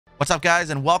What's up, guys,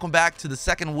 and welcome back to the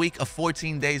second week of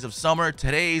 14 days of summer.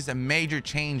 Today's a major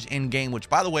change in game, which,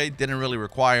 by the way, didn't really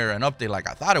require an update like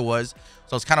I thought it was.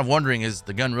 So I was kind of wondering, is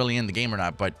the gun really in the game or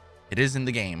not? But it is in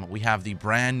the game. We have the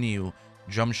brand new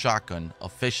Drum Shotgun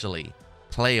officially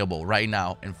playable right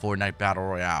now in Fortnite Battle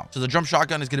Royale. So the Drum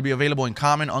Shotgun is going to be available in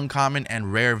common, uncommon,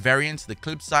 and rare variants. The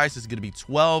clip size is going to be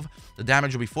 12. The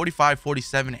damage will be 45,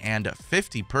 47, and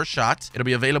 50 per shot. It'll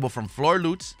be available from floor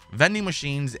loot, vending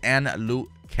machines, and loot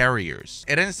carriers.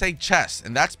 It didn't say chest,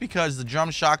 and that's because the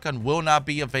Drum Shotgun will not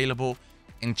be available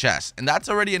in chest, and that's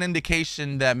already an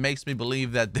indication that makes me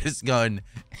believe that this gun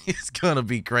is gonna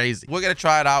be crazy. We're gonna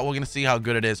try it out. We're gonna see how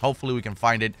good it is. Hopefully we can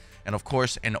find it, and of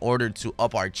course, in order to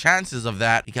up our chances of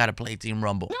that, you gotta play Team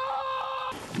Rumble.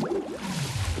 No!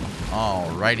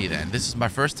 Alrighty then, this is my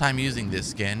first time using this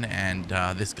skin and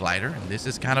this glider, and this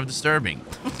is kind of disturbing.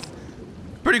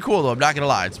 Pretty cool though, I'm not gonna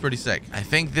lie, it's pretty sick. I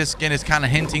think this skin is kind of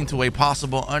hinting to a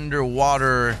possible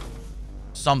underwater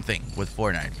something with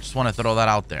Fortnite. Just want to throw that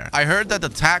out there. I heard that the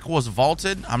tack was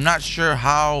vaulted. I'm not sure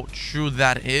how true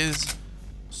that is,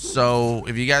 so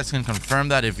if you guys can confirm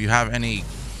that, if you have any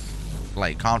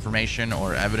like confirmation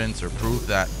or evidence or proof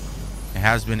that it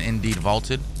has been indeed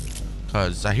vaulted,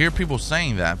 because I hear people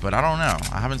saying that, but I don't know.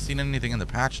 I haven't seen anything in the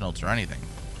patch notes or anything.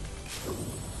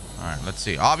 All right, let's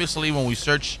see. Obviously, when we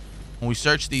search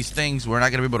these things, we're not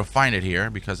gonna be able to find it here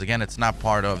because, again, it's not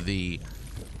part of the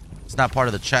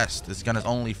chest. This gun is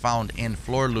only found in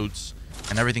floor loots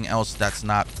and everything else that's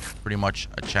not pretty much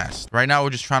a chest. Right now, we're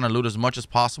just trying to loot as much as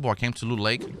possible. I came to Loot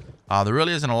Lake. There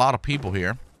really isn't a lot of people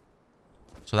here,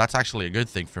 so that's actually a good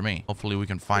thing for me. Hopefully, we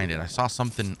can find it. I saw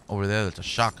something over there that's a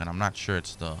shotgun. I'm not sure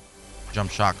it's the Drum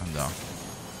Shotgun, though.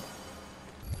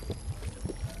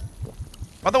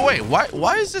 By the way,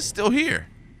 why is this still here?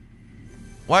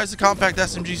 Why is the compact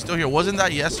SMG still here? Wasn't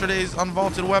that yesterday's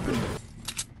unvaulted weapon?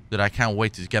 Dude, I can't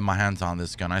wait to get my hands on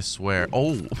this gun, I swear.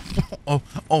 Oh,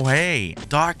 oh, hey,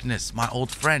 Darkness, my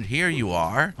old friend, here you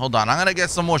are. Hold on, I'm gonna get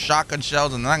some more shotgun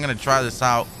shells and then I'm gonna try this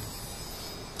out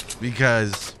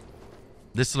because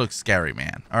this looks scary,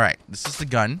 man. All right, this is the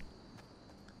gun.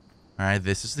 All right,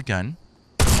 this is the gun.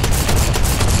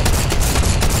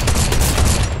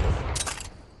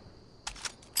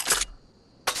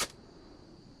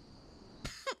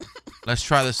 Let's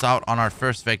try this out on our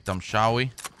first victim, shall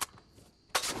we?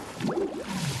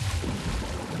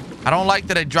 I don't like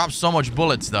that it drops so much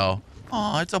bullets, though.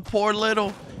 Oh, it's a poor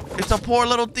little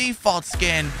default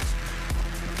skin.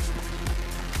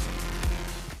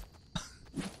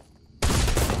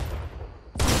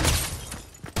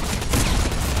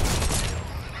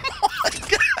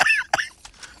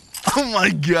 Oh my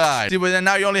god. See, but then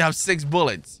now you only have 6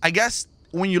 bullets. I guess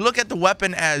when you look at the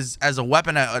weapon as a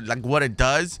weapon, like what it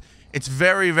does, it's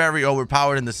very, very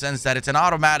overpowered in the sense that it's an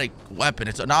automatic weapon.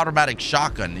 It's an automatic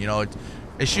shotgun. You know,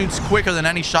 it shoots quicker than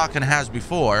any shotgun has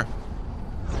before,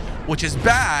 which is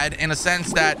bad in a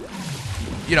sense that,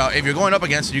 you know, if you're going up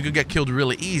against it, you could get killed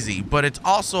really easy. But it's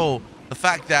also the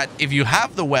fact that if you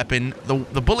have the weapon,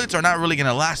 the bullets are not really going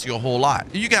to last you a whole lot.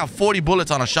 You can have 40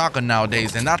 bullets on a shotgun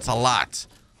nowadays, and that's a lot.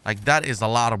 Like, that is a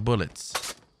lot of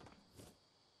bullets.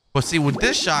 But see, with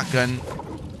this shotgun,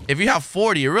 if you have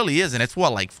 40, it really isn't. It's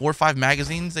what, like 4 or 5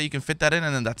 magazines that you can fit that in,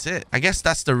 and then that's it. I guess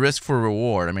that's the risk for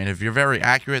reward. I mean, if you're very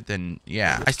accurate, then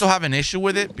yeah. I still have an issue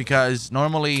with it because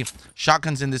normally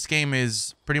shotguns in this game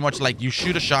is pretty much like you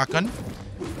shoot a shotgun,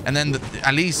 and then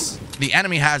at least the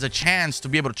enemy has a chance to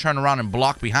be able to turn around and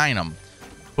block behind them.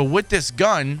 But with this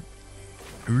gun,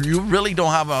 you really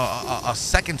don't have a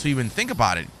second to even think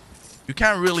about it. You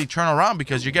can't really turn around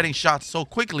because you're getting shot so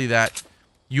quickly that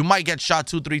you might get shot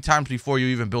 2-3 times before you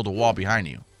even build a wall behind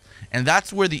you. And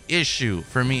that's where the issue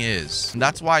for me is. And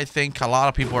that's why I think a lot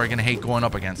of people are going to hate going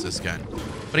up against this gun.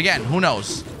 But again, who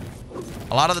knows?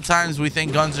 A lot of the times we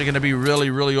think guns are going to be really,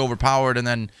 really overpowered, and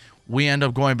then we end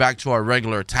up going back to our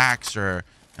regular attacks. And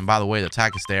by the way, the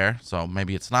attack is there, so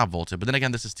maybe it's not vaulted. But then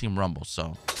again, this is Team Rumble,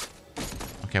 so.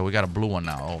 Okay, we got a blue one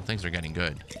now. Oh, things are getting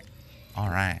good. All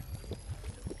right.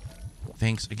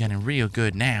 Things are getting real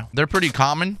good now. They're pretty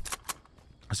common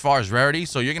as far as rarity,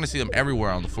 so you're gonna see them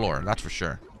everywhere on the floor, that's for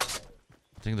sure.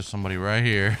 I think there's somebody right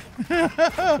here.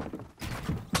 Oh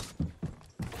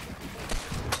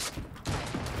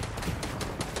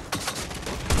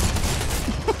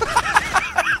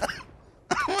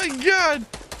my god,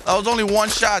 that was only one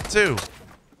shot too.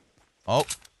 Oh,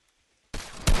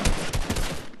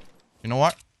 you know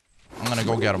what, I'm gonna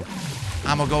go get him.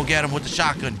 I'm gonna go get him with the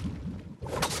shotgun.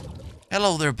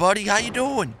 Hello there, buddy, how you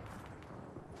doing?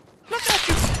 Look at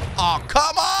you. Oh,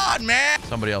 come on, man.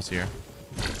 Somebody else here.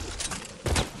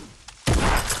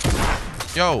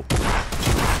 Yo.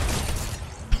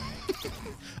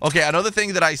 Okay, another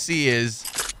thing that I see is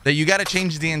that you got to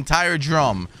change the entire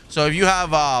drum. So if you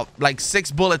have like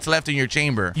 6 bullets left in your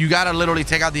chamber, you got to literally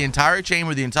take out the entire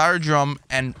chamber, the entire drum,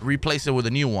 and replace it with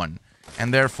a new one.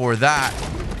 And therefore that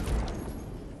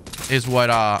is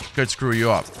what could screw you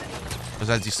up.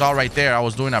 Because as you saw right there, I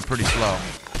was doing that pretty slow.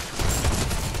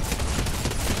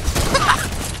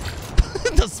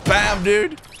 The spam,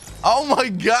 dude. Oh my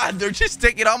god, they're just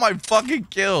taking all my fucking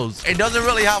kills. It doesn't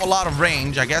really have a lot of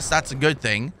range. I guess that's a good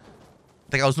thing. I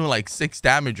think I was doing like 6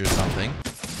 damage or something.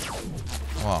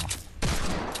 Wow.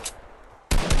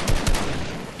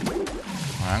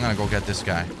 Alright, I'm gonna go get this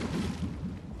guy.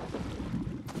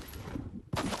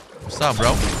 What's up,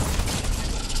 bro?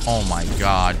 Oh my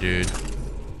god, dude.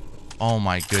 Oh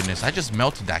my goodness. I just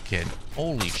melted that kid.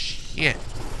 Holy shit.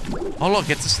 Oh look,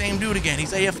 it's the same dude again.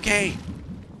 He's AFK.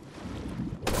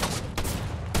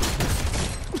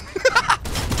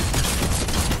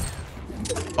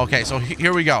 Okay, so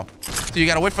here we go. So you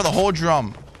gotta wait for the whole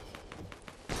drum.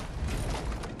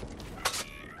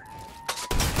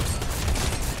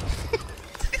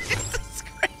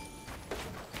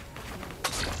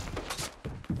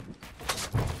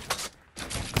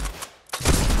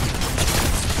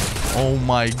 Oh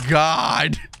my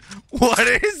god. What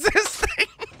is this thing?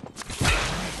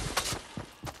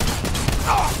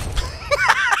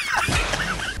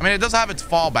 I mean, it does have its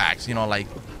fallbacks, you know, like...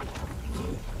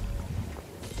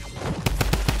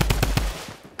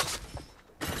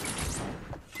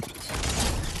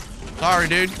 Sorry,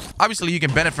 dude. Obviously, you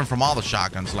can benefit from all the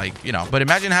shotguns, like, you know. But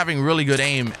imagine having really good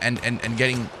aim and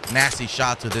getting nasty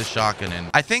shots with this shotgun. And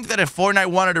I think that if Fortnite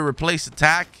wanted to replace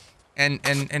attack, and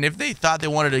if they thought they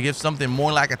wanted to give something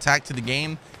more like attack to the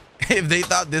game, if they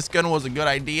thought this gun was a good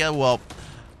idea, well,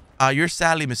 you're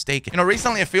sadly mistaken. You know,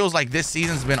 recently it feels like this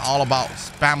season's been all about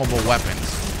spammable weapons.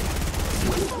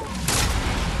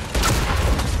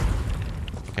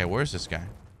 Okay, where's this guy?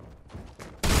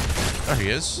 There he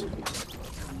is.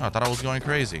 Oh, I thought I was going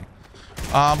crazy.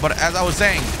 But as I was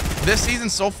saying, this season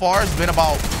so far has been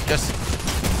about just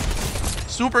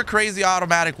super crazy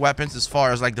automatic weapons as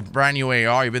far as like the brand new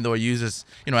AR, even though it uses,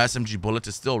 you know, SMG bullets.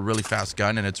 It's still a really fast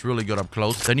gun and it's really good up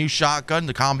close. The new shotgun,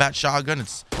 the combat shotgun,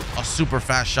 it's a super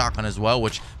fast shotgun as well,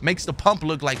 which makes the pump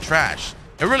look like trash.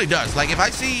 It really does. Like if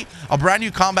I see a brand new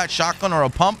combat shotgun or a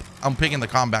pump, I'm picking the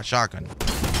combat shotgun.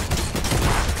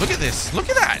 Look at this.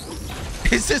 Look at that.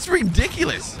 It's just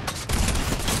ridiculous.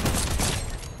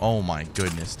 Oh my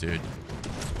goodness, dude.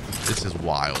 This is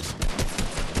wild.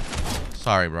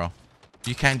 Sorry, bro.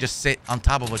 You can't just sit on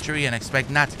top of a tree and expect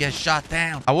not to get shot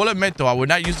down. I will admit, though, I would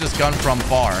not use this gun from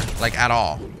far, like at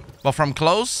all. But from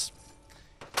close,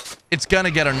 it's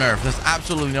gonna get a nerf. There's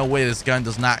absolutely no way this gun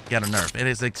does not get a nerf. It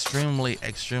is extremely,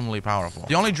 extremely powerful.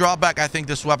 The only drawback I think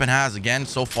this weapon has, again,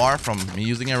 so far from me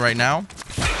using it right now,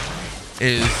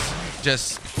 is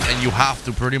just that you have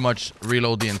to pretty much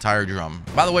reload the entire drum.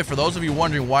 By the way, for those of you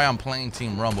wondering why I'm playing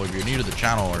Team Rumble, if you're new to the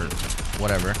channel or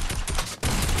whatever,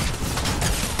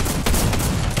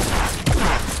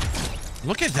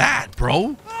 look at that,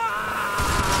 bro.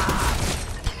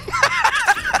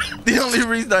 The only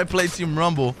reason I play Team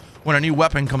Rumble when a new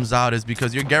weapon comes out is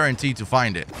because you're guaranteed to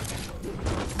find it.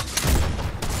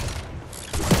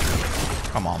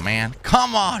 Come on, man.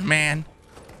 Come on, man.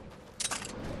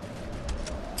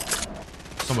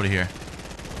 Somebody here.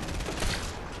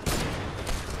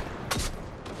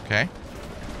 Okay.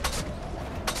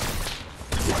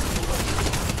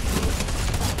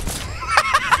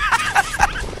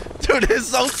 Dude, it's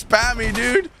so spammy,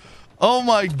 dude. Oh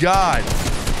my god.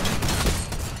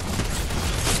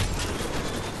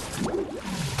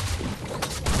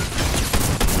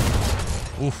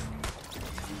 Oof.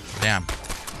 Damn.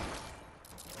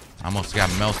 I almost got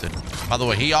melted. By the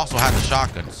way, he also had the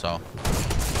shotgun, so.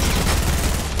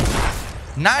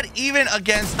 Not even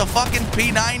against the fucking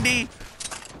P90.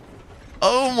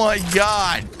 Oh my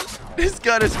god. This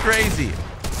gun is crazy.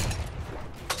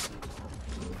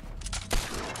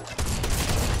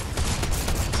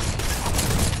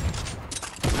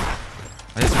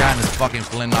 This guy in his fucking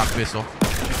flintlock pistol.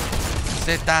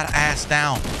 Sit that ass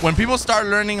down. When people start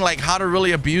learning like how to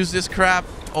really abuse this crap,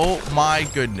 oh my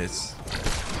goodness.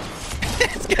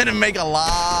 It's gonna make a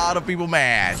lot of people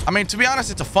mad. I mean, to be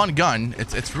honest, it's a fun gun.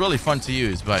 It's really fun to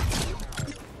use, but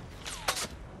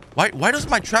why does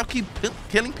my trap keep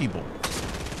killing people?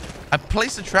 I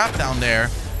placed a trap down there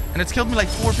and it's killed me like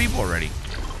 4 people already.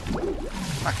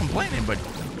 I'm not complaining, but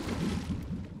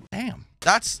damn.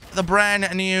 That's the brand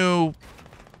new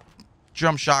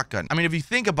drum shotgun. I mean, if you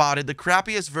think about it, the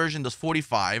crappiest version does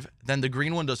 45, then the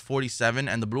green one does 47,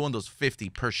 and the blue one does 50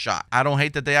 per shot. I don't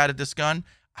hate that they added this gun.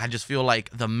 I just feel like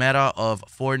the meta of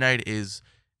Fortnite is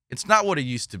It's not what it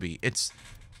used to be.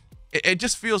 It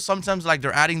just feels sometimes like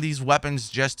they're adding these weapons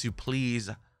just to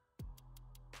please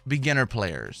beginner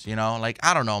players, you know? Like,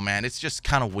 I don't know, man. It's just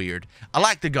kind of weird. I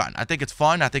like the gun. I think it's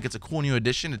fun. I think it's a cool new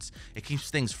addition. It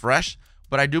keeps things fresh,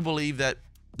 but I do believe that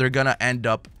they're gonna end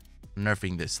up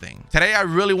nerfing this thing. Today, I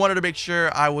really wanted to make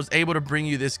sure I was able to bring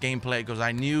you this gameplay because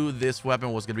I knew this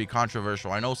weapon was gonna be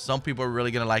controversial. I know some people are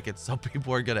really gonna like it. Some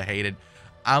people are gonna hate it.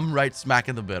 I'm right smack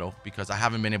in the middle because I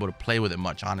haven't been able to play with it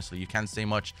much. Honestly, you can't say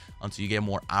much until you get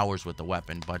more hours with the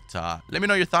weapon. But let me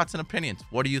know your thoughts and opinions.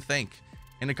 What do you think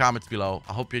in the comments below?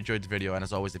 I hope you enjoyed the video, and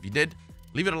as always, if you did,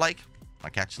 leave it a like. I'll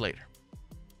catch you later.